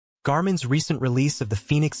Garmin's recent release of the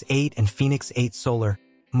Fenix 8 and Fenix 8 Solar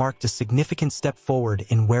marked a significant step forward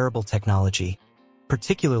in wearable technology,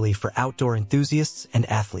 particularly for outdoor enthusiasts and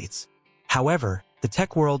athletes. However, the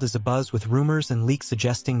tech world is abuzz with rumors and leaks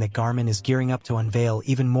suggesting that Garmin is gearing up to unveil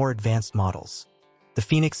even more advanced models. The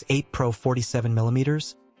Fenix 8 Pro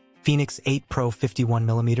 47mm, Fenix 8 Pro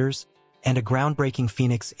 51mm, and a groundbreaking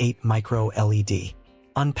Fenix 8 MicroLED.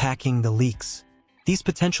 Unpacking the leaks. These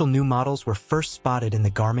potential new models were first spotted in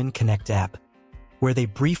the Garmin Connect app, where they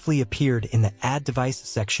briefly appeared in the Add Device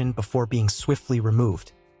section before being swiftly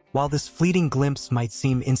removed. While this fleeting glimpse might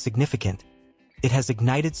seem insignificant, it has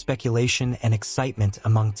ignited speculation and excitement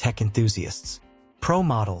among tech enthusiasts. Pro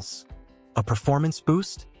models. A performance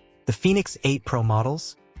boost? The Fenix 8 Pro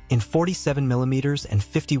models, in 47mm and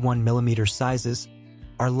 51mm sizes,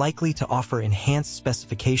 are likely to offer enhanced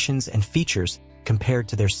specifications and features compared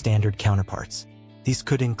to their standard counterparts. These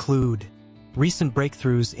could include: recent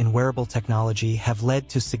breakthroughs in wearable technology have led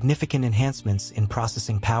to significant enhancements in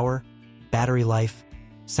processing power, battery life,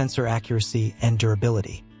 sensor accuracy, and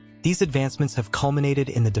durability. These advancements have culminated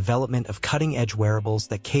in the development of cutting-edge wearables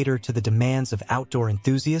that cater to the demands of outdoor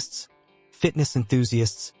enthusiasts, fitness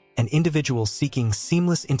enthusiasts, and individuals seeking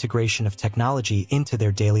seamless integration of technology into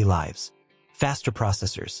their daily lives. Faster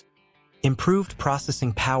processors. Improved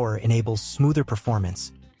processing power enables smoother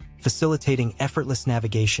performance, facilitating effortless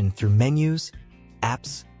navigation through menus,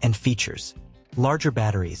 apps, and features. Larger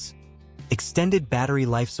batteries. Extended battery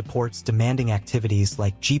life supports demanding activities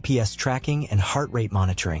like GPS tracking and heart rate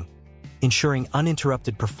monitoring, ensuring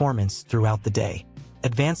uninterrupted performance throughout the day.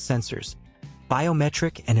 Advanced sensors.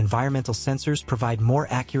 Biometric and environmental sensors provide more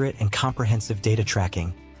accurate and comprehensive data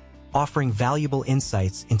tracking, offering valuable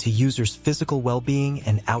insights into users' physical well-being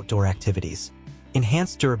and outdoor activities.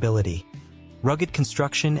 Enhanced durability. Rugged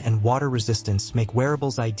construction and water resistance make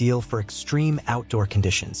wearables ideal for extreme outdoor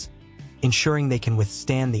conditions, ensuring they can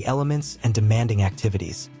withstand the elements and demanding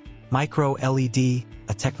activities. MicroLED,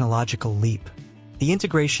 a technological leap. The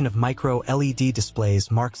integration of MicroLED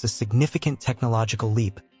displays marks a significant technological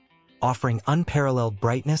leap, offering unparalleled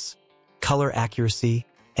brightness, color accuracy,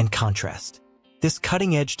 and contrast. This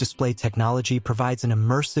cutting-edge display technology provides an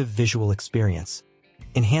immersive visual experience,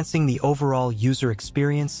 enhancing the overall user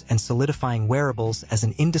experience and solidifying wearables as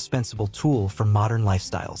an indispensable tool for modern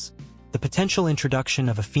lifestyles. The potential introduction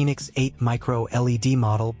of a Fenix 8 MicroLED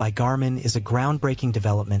model by Garmin is a groundbreaking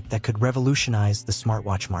development that could revolutionize the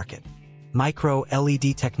smartwatch market.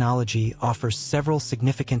 MicroLED technology offers several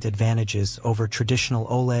significant advantages over traditional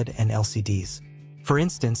OLED and LCDs. For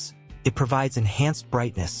instance, it provides enhanced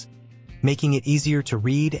brightness, making it easier to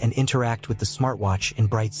read and interact with the smartwatch in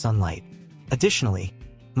bright sunlight. Additionally,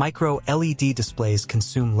 MicroLED displays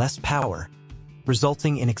consume less power,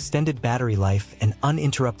 resulting in extended battery life and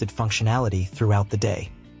uninterrupted functionality throughout the day.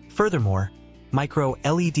 Furthermore,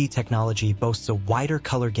 MicroLED technology boasts a wider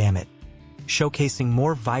color gamut, showcasing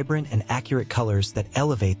more vibrant and accurate colors that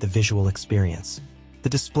elevate the visual experience. The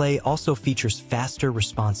display also features faster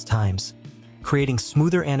response times, creating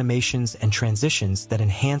smoother animations and transitions that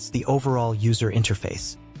enhance the overall user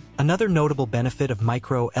interface. Another notable benefit of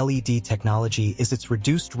MicroLED technology is its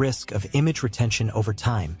reduced risk of image retention over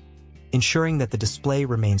time, ensuring that the display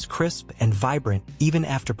remains crisp and vibrant even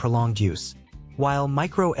after prolonged use. While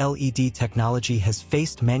MicroLED technology has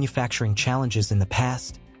faced manufacturing challenges in the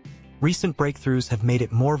past, recent breakthroughs have made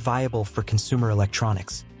it more viable for consumer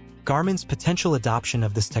electronics. Garmin's potential adoption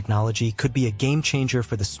of this technology could be a game-changer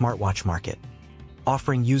for the smartwatch market,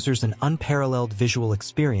 offering users an unparalleled visual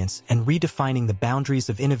experience and redefining the boundaries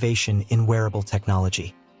of innovation in wearable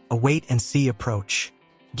technology. A wait-and-see approach.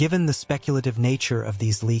 Given the speculative nature of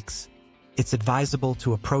these leaks, it's advisable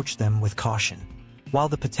to approach them with caution. While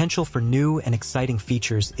the potential for new and exciting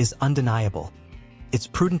features is undeniable, it's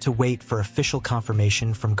prudent to wait for official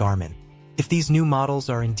confirmation from Garmin. If these new models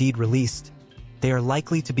are indeed released, they are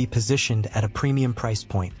likely to be positioned at a premium price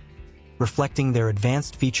point, reflecting their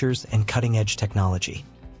advanced features and cutting-edge technology.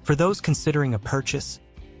 For those considering a purchase,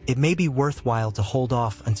 it may be worthwhile to hold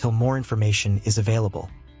off until more information is available.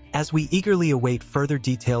 As we eagerly await further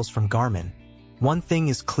details from Garmin, one thing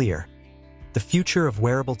is clear: the future of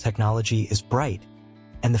wearable technology is bright,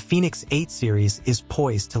 and the Fenix 8 series is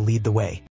poised to lead the way.